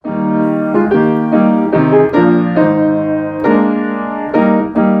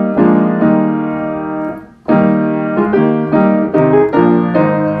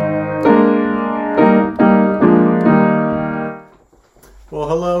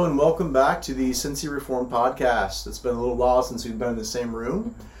Hello and welcome back to the Cincy Reformed Podcast. It's been a little while since we've been in the same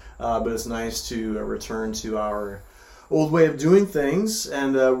room, but it's nice to return to our old way of doing things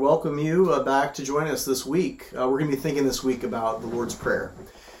and welcome you back to join us this week. We're going to be thinking this week about the Lord's Prayer.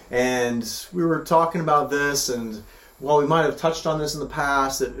 And we were talking about this, and while we might have touched on this in the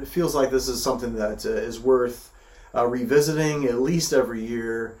past, it feels like this is something that is worth revisiting at least every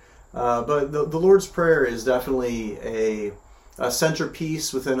year. But the Lord's Prayer is definitely a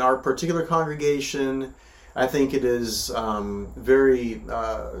centerpiece within our particular congregation. I think it is very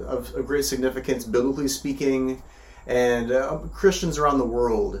of great significance, biblically speaking, and Christians around the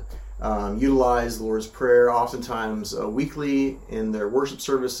world utilize the Lord's Prayer oftentimes weekly in their worship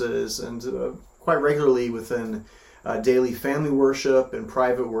services and quite regularly within daily family worship and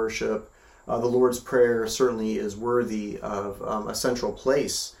private worship. The Lord's Prayer certainly is worthy of a central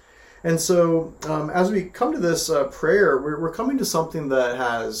place. And so, as we come to this prayer, we're coming to something that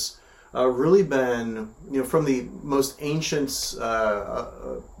has really been, from the most ancient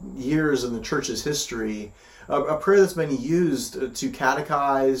years in the church's history, a prayer that's been used to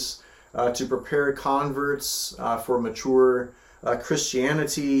catechize, to prepare converts for mature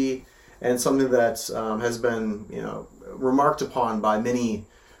Christianity, and something that has been, remarked upon by many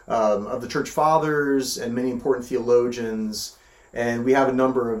of the church fathers and many important theologians. And we have a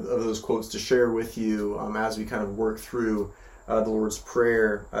number of those quotes to share with you as we kind of work through the Lord's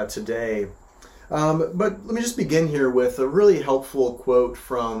Prayer today. But let me just begin here with a really helpful quote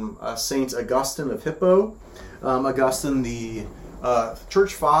from Saint Augustine of Hippo. Augustine, the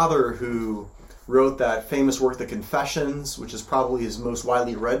church father who wrote that famous work, The Confessions, which is probably his most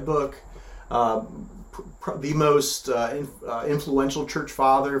widely read book, the most influential church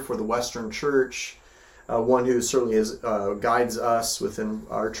father for the Western Church. One who certainly guides us within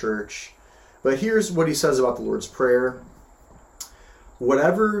our church. But here's what he says about the Lord's Prayer.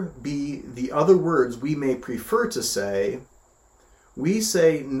 Whatever be the other words we may prefer to say, we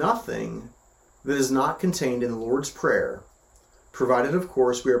say nothing that is not contained in the Lord's Prayer, provided, of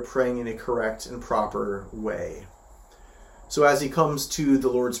course, we are praying in a correct and proper way. So as he comes to the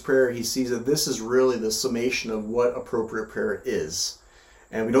Lord's Prayer, he sees that this is really the summation of what appropriate prayer is.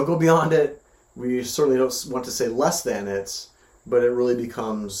 And we don't go beyond it. We certainly don't want to say less than it, but it really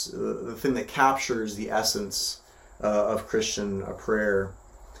becomes the thing that captures the essence of Christian prayer.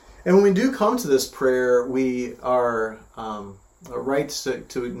 And when we do come to this prayer, we are right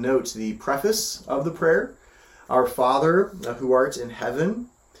to note the preface of the prayer, Our Father who art in heaven.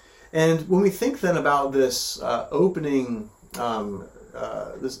 And when we think then about this opening,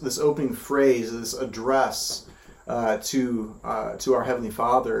 this opening phrase, this address to our Heavenly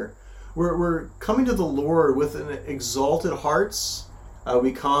Father, we're coming to the Lord with an exalted hearts.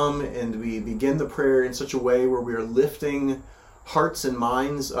 We come and we begin the prayer in such a way where we are lifting hearts and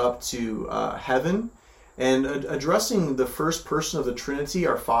minds up to heaven and addressing the first person of the Trinity,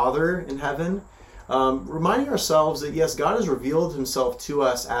 our Father in heaven, reminding ourselves that yes, God has revealed himself to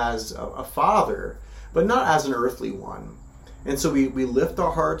us as a Father, but not as an earthly one. And so we lift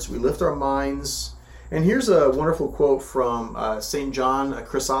our hearts, we lift our minds. And here's a wonderful quote from St. John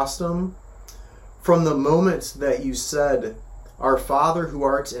Chrysostom. From the moment that you said, Our Father who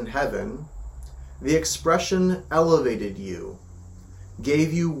art in heaven, the expression elevated you,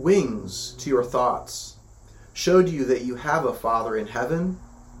 gave you wings to your thoughts, showed you that you have a Father in heaven.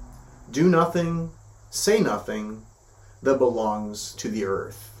 Do nothing, say nothing that belongs to the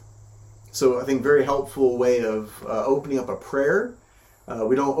earth. So I think very helpful way of opening up a prayer.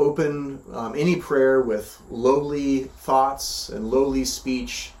 We don't open any prayer with lowly thoughts and lowly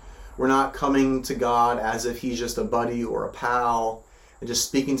speech. We're not coming to God as if he's just a buddy or a pal and just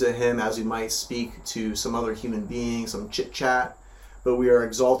speaking to him as we might speak to some other human being, some chit-chat. But we are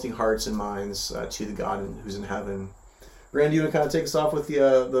exalting hearts and minds to the God who's in heaven. Randy, you want to kind of take us off with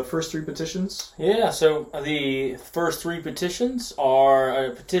the first three petitions? Yeah, so the first three petitions are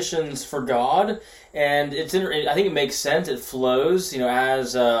petitions for God, and I think it makes sense. It flows,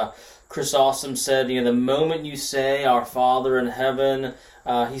 as Chrysostom said, the moment you say, Our Father in heaven,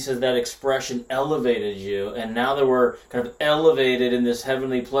 he says that expression elevated you, and now that we're kind of elevated in this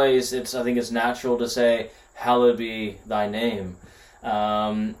heavenly place, I think it's natural to say, Hallowed be thy name.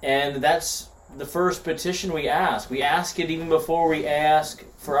 And that's the first petition we ask. We ask it even before we ask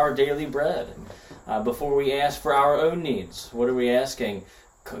for our daily bread, before we ask for our own needs. What are we asking?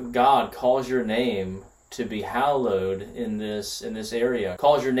 God calls your name to be hallowed in this area.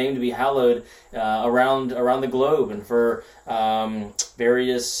 Cause your name to be hallowed around the globe, and for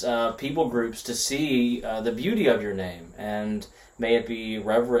various people groups to see the beauty of your name, and may it be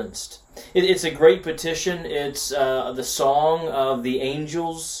reverenced. It's a great petition. It's the song of the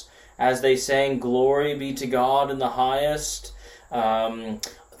angels as they sang, "Glory be to God in the highest."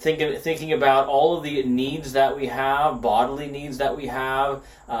 Thinking about all of the needs that we have, bodily needs that we have,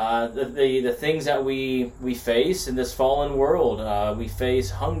 the things that we face in this fallen world. We face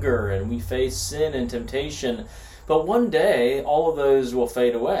hunger, and we face sin and temptation. But one day, all of those will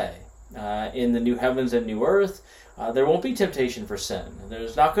fade away. In the new heavens and new earth, there won't be temptation for sin.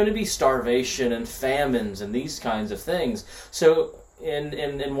 There's not going to be starvation and famines and these kinds of things. So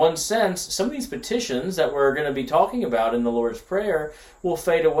in one sense, some of these petitions that we're going to be talking about in the Lord's Prayer will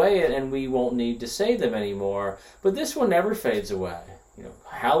fade away, and we won't need to say them anymore. But this one never fades away.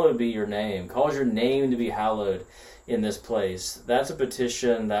 Hallowed be your name. Cause your name to be hallowed in this place. That's a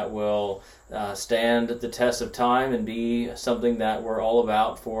petition that will stand the test of time and be something that we're all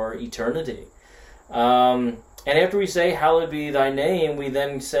about for eternity. And after we say, "Hallowed be thy name," we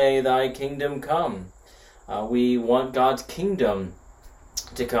then say, "Thy kingdom come." We want God's kingdom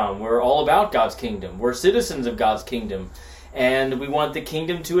to come. We're all about God's kingdom. We're citizens of God's kingdom, and we want the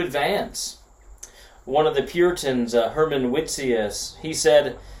kingdom to advance. One of the Puritans, Herman Whitsius, he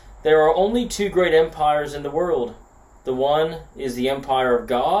said, "There are only two great empires in the world. The one is the empire of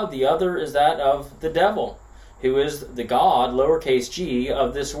God, the other is that of the devil, who is the God, lowercase g,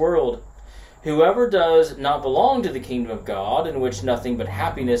 of this world. Whoever does not belong to the kingdom of God, in which nothing but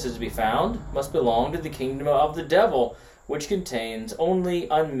happiness is to be found, must belong to the kingdom of the devil, which contains only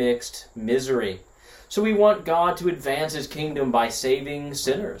unmixed misery." So we want God to advance his kingdom by saving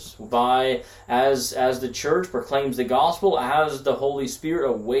sinners, by, as the church proclaims the gospel, as the Holy Spirit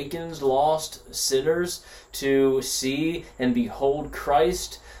awakens lost sinners to see and behold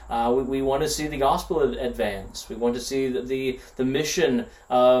Christ. We want to see the gospel advance. We want to see the mission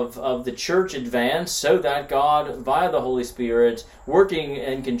of the church advance, so that God, via the Holy Spirit, working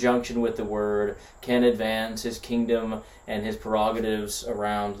in conjunction with the Word, can advance his kingdom and his prerogatives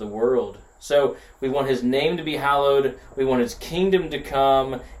around the world. So we want his name to be hallowed, we want his kingdom to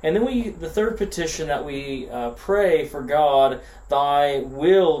come, and then the third petition that we pray for God, "Thy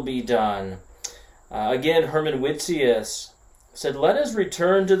will be done." Again, Herman Whitsius said, "Let us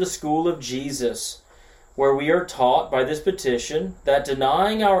return to the school of Jesus, where we are taught by this petition that,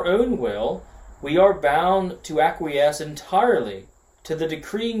 denying our own will, we are bound to acquiesce entirely to the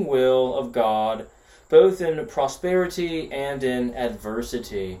decreeing will of God, both in prosperity and in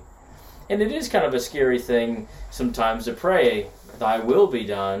adversity." And it is kind of a scary thing sometimes to pray, "Thy will be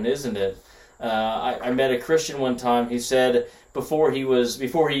done," isn't it? I met a Christian one time. He said before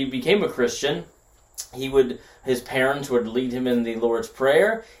he became a Christian, his parents would lead him in the Lord's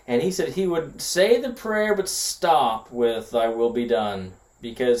Prayer, and he said he would say the prayer but stop with "Thy will be done,"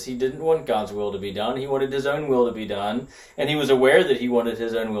 because he didn't want God's will to be done. He wanted his own will to be done, and he was aware that he wanted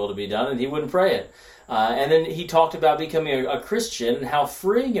his own will to be done, and he wouldn't pray it. And then he talked about becoming a Christian and how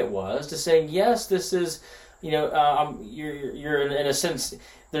freeing it was to say, yes, this is, you're in a sense,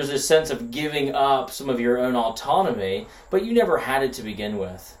 there's a sense of giving up some of your own autonomy, but you never had it to begin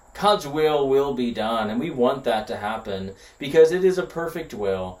with. God's will be done, and we want that to happen because it is a perfect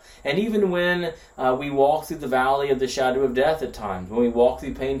will. And even when we walk through the valley of the shadow of death at times, when we walk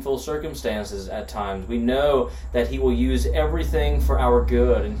through painful circumstances at times, we know that he will use everything for our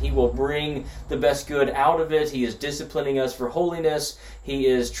good, and he will bring the best good out of it. He is disciplining us for holiness. He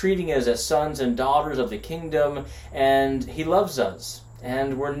is treating us as sons and daughters of the kingdom, and he loves us.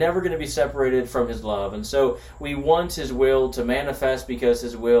 And we're never going to be separated from his love. And so we want his will to manifest because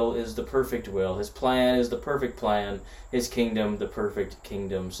his will is the perfect will. His plan is the perfect plan. His kingdom, the perfect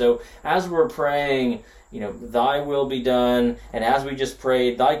kingdom. So as we're praying, thy will be done, and as we just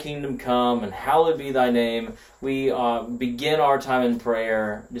prayed, thy kingdom come, and hallowed be thy name, we begin our time in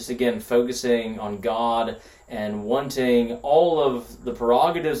prayer, just again focusing on God and wanting all of the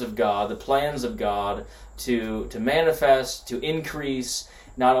prerogatives of God, the plans of God, to manifest, to increase,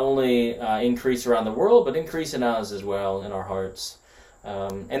 not only increase around the world, but increase in us as well, in our hearts.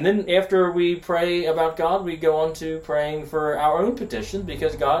 And then after we pray about God, we go on to praying for our own petitions,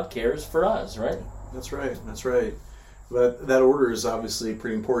 because God cares for us, right? That's right. That order is obviously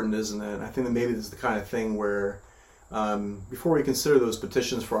pretty important, isn't it? I think that maybe this is the kind of thing where before we consider those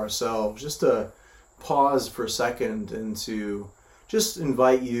petitions for ourselves, just to pause for a second and to just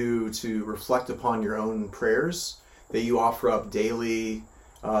invite you to reflect upon your own prayers that you offer up daily.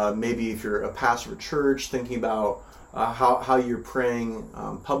 Maybe if you're a pastor of a church, thinking about how you're praying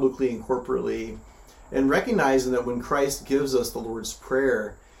publicly and corporately. and recognizing that when Christ gives us the Lord's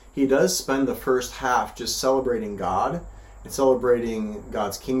Prayer, he does spend the first half just celebrating God and celebrating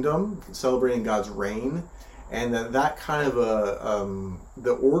God's kingdom, celebrating God's reign, and that kind of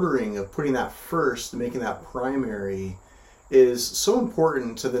the ordering of putting that first, making that primary, is so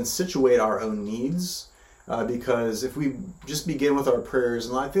important to then situate our own needs. Because if we just begin with our prayers,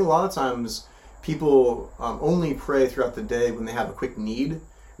 and I think a lot of times people only pray throughout the day when they have a quick need.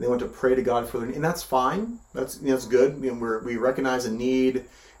 They want to pray to God for their need, and that's fine. That's good. We recognize a need,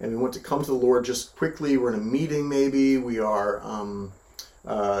 and we want to come to the Lord just quickly. We're in a meeting, maybe we are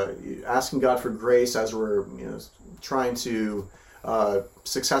asking God for grace as we're trying to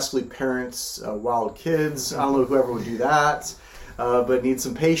successfully parent wild kids. I don't know whoever would do that. But need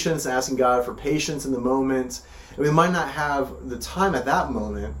some patience, asking God for patience in the moment. And we might not have the time at that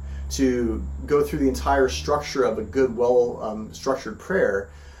moment to go through the entire structure of a good, well-structured prayer.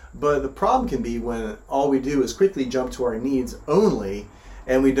 But the problem can be when all we do is quickly jump to our needs only,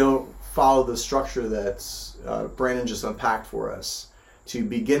 and we don't follow the structure that Brandon just unpacked for us, to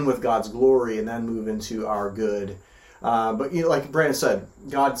begin with God's glory and then move into our good. But like Brandon said,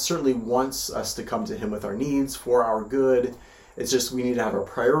 God certainly wants us to come to him with our needs for our good. It's just we need to have our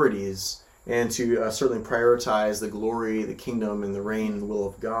priorities and to certainly prioritize the glory, the kingdom, and the reign and the will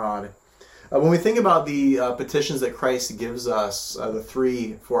of God. When we think about the petitions that Christ gives us, the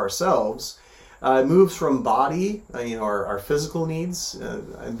three for ourselves, it moves from body, our physical needs,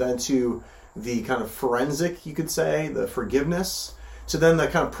 and then to the kind of forensic, you could say, the forgiveness, to then the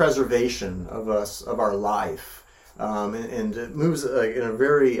kind of preservation of our life. And it moves in a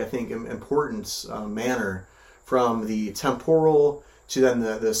very, I think, important manner from the temporal to then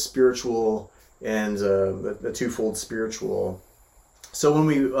the spiritual and the twofold spiritual. So when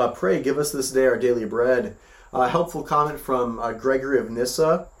we pray, give us this day our daily bread, a helpful comment from Gregory of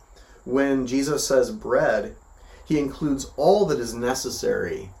Nyssa. When Jesus says bread, he includes all that is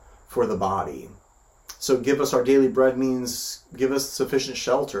necessary for the body. So give us our daily bread means give us sufficient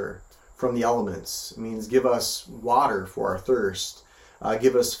shelter from the elements. It means give us water for our thirst.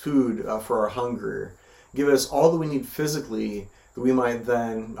 Give us food for our hunger. Give us all that we need physically that we might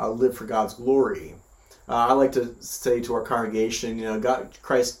then live for God's glory. I like to say to our congregation,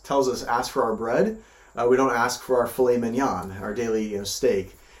 Christ tells us, ask for our bread. We don't ask for our filet mignon, our daily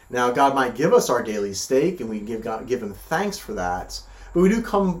steak. Now, God might give us our daily steak, and we give him thanks for that. But we do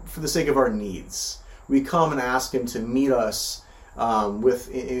come for the sake of our needs. We come and ask him to meet us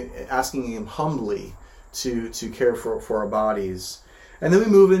asking him humbly to care for our bodies. And then we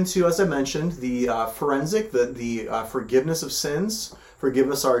move into, as I mentioned, the forensic, the forgiveness of sins.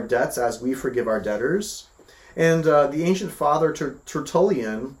 Forgive us our debts as we forgive our debtors. And the ancient father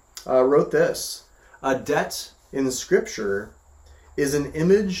Tertullian wrote this: a debt in Scripture is an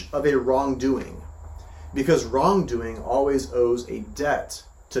image of a wrongdoing, because wrongdoing always owes a debt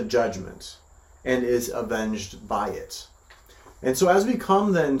to judgment and is avenged by it. And so as we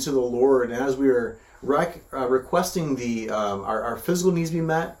come then to the Lord, and as we are requesting our physical needs be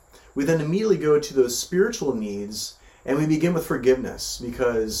met, we then immediately go to those spiritual needs, and we begin with forgiveness,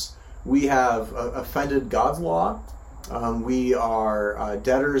 because we have offended God's law. We are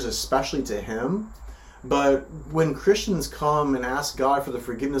debtors, especially to him. But when Christians come and ask God for the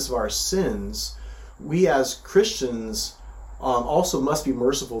forgiveness of our sins, we as Christians also must be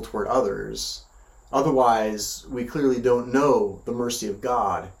merciful toward others. Otherwise, we clearly don't know the mercy of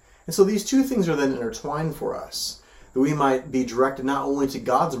God. And so these two things are then intertwined for us, that we might be directed not only to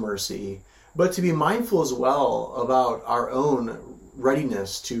God's mercy, but to be mindful as well about our own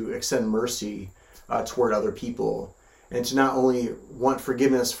readiness to extend mercy toward other people, and to not only want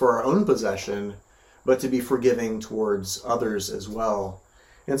forgiveness for our own possession, but to be forgiving towards others as well.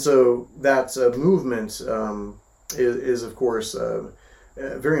 And so that movement is of course,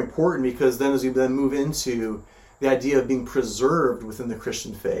 very important, because then as we then move into the idea of being preserved within the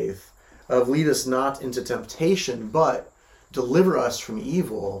Christian faith, of lead us not into temptation, but deliver us from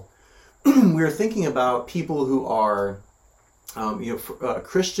evil, we're thinking about people who are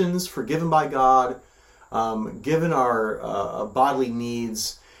Christians, forgiven by God, given our bodily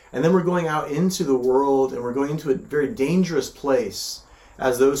needs, and then we're going out into the world, and we're going into a very dangerous place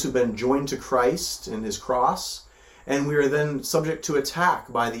as those who've been joined to Christ and his cross, and we are then subject to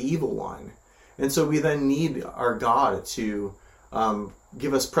attack by the evil one. And so we then need our God to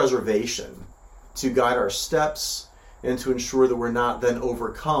give us preservation, to guide our steps, and to ensure that we're not then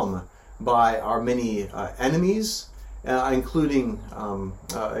overcome by our many enemies, including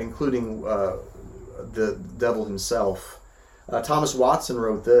the devil himself. Thomas Watson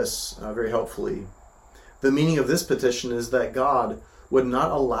wrote this very helpfully: the meaning of this petition is that God would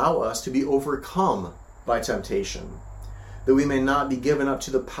not allow us to be overcome by temptation, that we may not be given up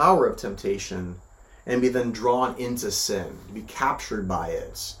to the power of temptation and be then drawn into sin, to be captured by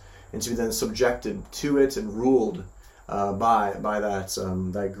it, and to be then subjected to it and ruled by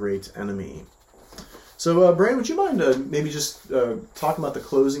that great enemy. So, Brandon, would you mind maybe just talking about the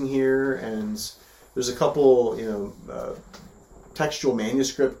closing here? And there's a couple, textual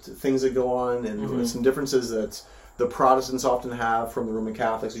manuscript things that go on, and some differences that the Protestants often have from the Roman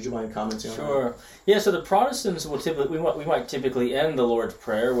Catholics. Would you mind commenting on that? Sure. Yeah, so the Protestants will we might typically end the Lord's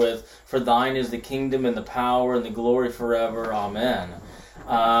Prayer with, "For thine is the kingdom and the power and the glory forever. Amen."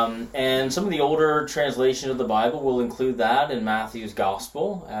 And some of the older translations of the Bible will include that in Matthew's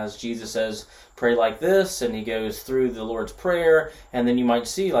Gospel, as Jesus says, "Pray like this," and he goes through the Lord's Prayer, and then you might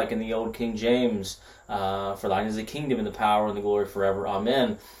see, like in the old King James, "For thine is the kingdom and the power and the glory forever.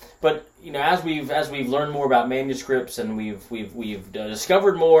 Amen." But as we've learned more about manuscripts and we've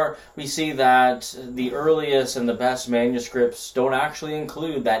discovered more, we see that the earliest and the best manuscripts don't actually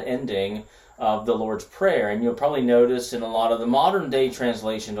include that ending of the Lord's Prayer. And you'll probably notice in a lot of the modern day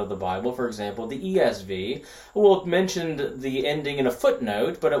translations of the Bible, for example, the ESV, will mention the ending in a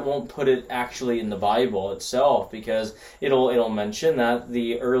footnote, but it won't put it actually in the Bible itself, because it'll mention that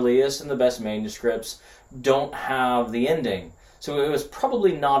the earliest and the best manuscripts don't have the ending. So it was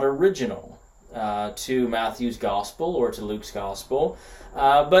probably not original to Matthew's Gospel or to Luke's Gospel.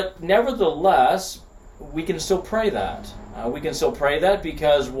 But nevertheless, we can still pray that. We can still pray that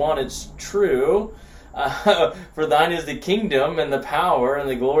because, one, it's true. For thine is the kingdom and the power and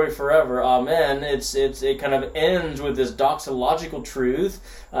the glory forever. Amen. It kind of ends with this doxological truth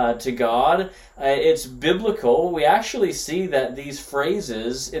to God. It's biblical. We actually see that these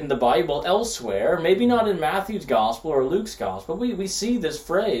phrases in the Bible elsewhere, maybe not in Matthew's Gospel or Luke's Gospel, we see this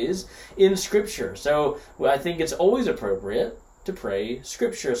phrase in Scripture. So I think it's always appropriate to pray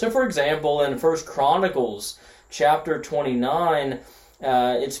Scripture. So, for example, in 1 Chronicles chapter 29,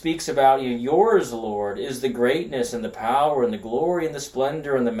 it speaks about, yours, Lord, is the greatness and the power and the glory and the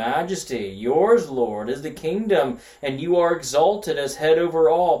splendor and the majesty. Yours, Lord, is the kingdom, and you are exalted as head over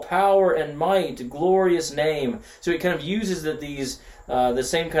all, power and might, glorious name. So it kind of uses the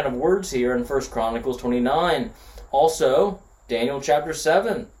same kind of words here in 1 Chronicles 29. Also, Daniel chapter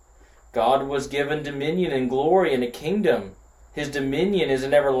 7, God was given dominion and glory and a kingdom. His dominion is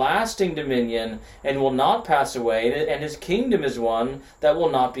an everlasting dominion and will not pass away, and his kingdom is one that will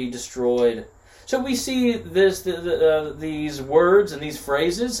not be destroyed. So we see these words and these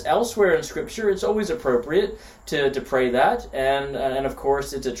phrases elsewhere in Scripture. It's always appropriate to pray that, and of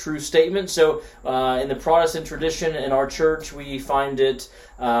course it's a true statement. So in the Protestant tradition in our church, we find it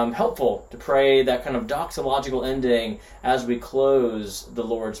helpful to pray that kind of doxological ending as we close the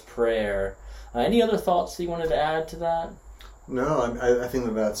Lord's Prayer. Any other thoughts that you wanted to add to that? No, I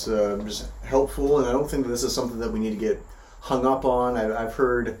think that's just helpful, and I don't think that this is something that we need to get hung up on. I've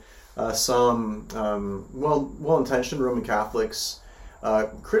heard some well-intentioned Roman Catholics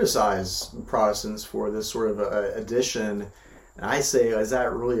criticize Protestants for this sort of addition. And I say, is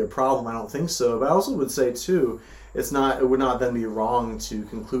that really a problem? I don't think so. But I also would say, too, it would not then be wrong to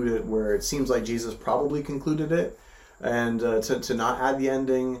conclude it where it seems like Jesus probably concluded it, and to not add the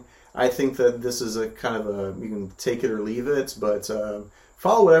ending. I think that this is a kind of you can take it or leave it, but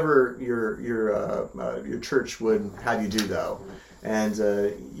follow whatever your church would have you do, though, and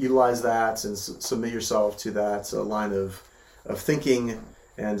utilize that and submit yourself to that line of thinking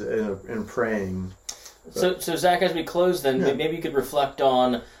and praying. So Zach, as we close, then maybe you could reflect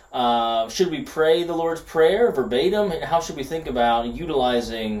on should we pray the Lord's Prayer verbatim? How should we think about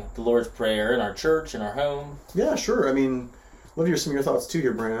utilizing the Lord's Prayer in our church, in our home? Yeah, sure. I mean, love to hear some of your thoughts too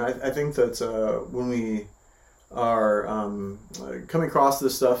here, Brandon. I think that when we are coming across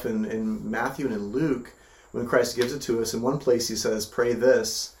this stuff in Matthew and in Luke, when Christ gives it to us, in one place he says, pray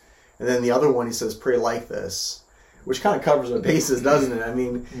this, and then the other one he says, pray like this, which kind of covers our bases, doesn't it? I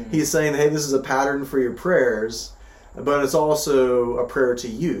mean, he's saying, hey, this is a pattern for your prayers, but it's also a prayer to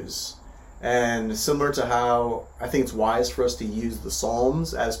use. And similar to how I think it's wise for us to use the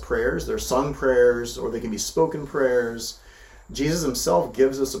Psalms as prayers, they're sung prayers or they can be spoken prayers. Jesus himself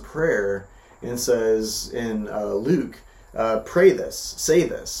gives us a prayer and says in Luke, pray this, say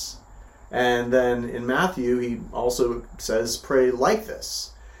this. And then in Matthew, he also says, pray like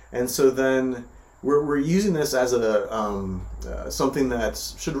this. And so then we're using this as something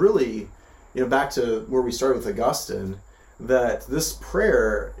that should really, back to where we started with Augustine, that this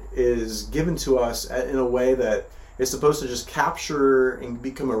prayer is given to us in a way that is supposed to just capture and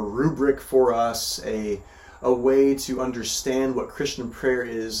become a rubric for us, a way to understand what Christian prayer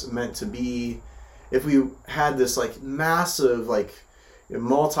is meant to be. If we had this massive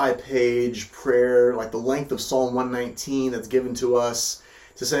multi-page prayer, like the length of Psalm 119 that's given to us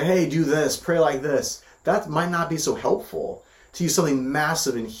to say, hey, do this, pray like this. That might not be so helpful to use something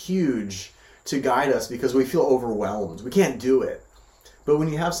massive and huge to guide us because we feel overwhelmed. We can't do it. But when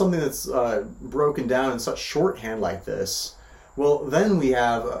you have something that's broken down in such shorthand like this, well, then we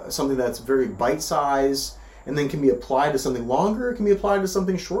have something that's very bite-sized and then can be applied to something longer, it can be applied to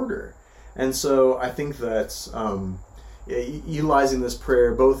something shorter. And so I think that utilizing this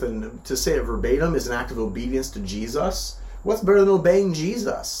prayer both to say it verbatim is an act of obedience to Jesus. What's better than obeying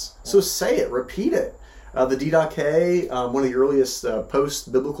Jesus? So say it, repeat it. The Didache, one of the earliest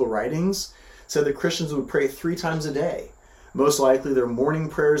post-biblical writings, said that Christians would pray 3 times a day. Most likely their morning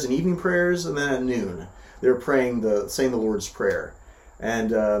prayers and evening prayers, and then at noon they're saying the Lord's Prayer.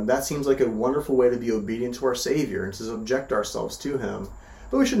 And that seems like a wonderful way to be obedient to our Savior and to subject ourselves to Him.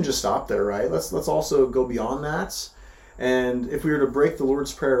 But we shouldn't just stop there, right? Let's also go beyond that. And if we were to break the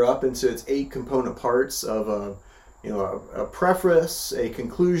Lord's Prayer up into its 8 component parts of a preface, a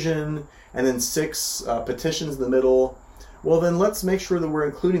conclusion, and then 6 petitions in the middle, well then let's make sure that we're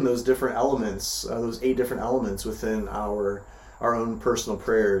including those different elements, those 8 different elements within our own personal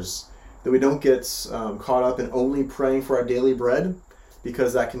prayers. That we don't get caught up in only praying for our daily bread,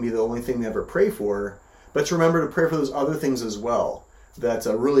 because that can be the only thing we ever pray for, but to remember to pray for those other things as well that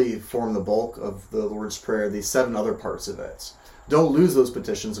really form the bulk of the Lord's Prayer, these 7 other parts of it. Don't lose those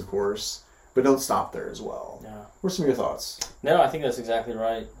petitions, of course, but don't stop there as well. Yeah. What are some of your thoughts? No, I think that's exactly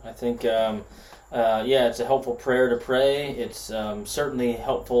right. I think, it's a helpful prayer to pray. It's certainly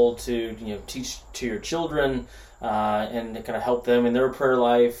helpful to teach to your children and to kind of help them in their prayer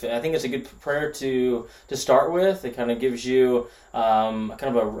life. I think it's a good prayer to start with. It kind of gives you kind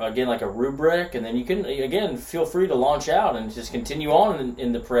of like a rubric, and then you can again feel free to launch out and just continue on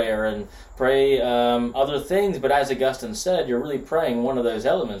in the prayer and pray other things. But as Augustine said, you're really praying one of those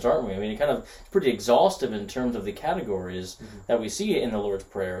elements, aren't we? I mean, it's pretty exhaustive in terms of the categories that we see in the Lord's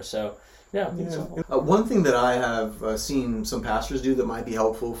Prayer. So. Yeah. One thing that I have seen some pastors do that might be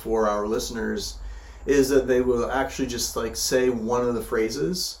helpful for our listeners is that they will actually just say one of the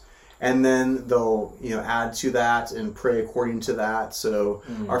phrases, and then they'll add to that and pray according to that. So,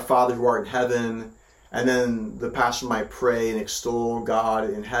 Our Father who art in heaven, and then the pastor might pray and extol God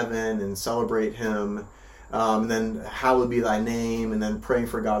in heaven and celebrate Him. And then hallowed be Thy name, and then praying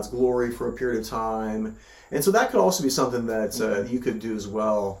for God's glory for a period of time. And so that could also be something that you could do as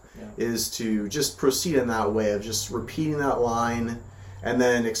well, is to just proceed in that way of just repeating that line and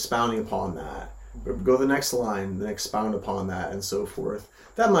then expounding upon that. Go to the next line, then expound upon that, and so forth.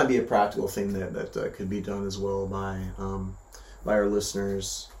 That might be a practical thing that could be done as well by our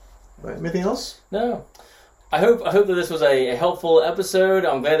listeners. Right. Anything else? No. I hope that this was a helpful episode.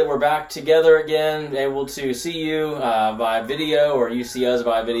 I'm glad that we're back together again, able to see you via video, or you see us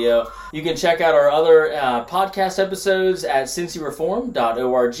via video. You can check out our other podcast episodes at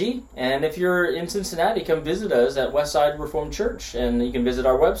cincyreformed.org. And if you're in Cincinnati, come visit us at Westside Reformed Church. And you can visit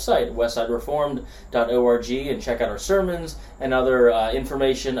our website, westsidereformed.org, and check out our sermons and other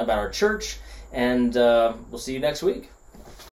information about our church. And we'll see you next week.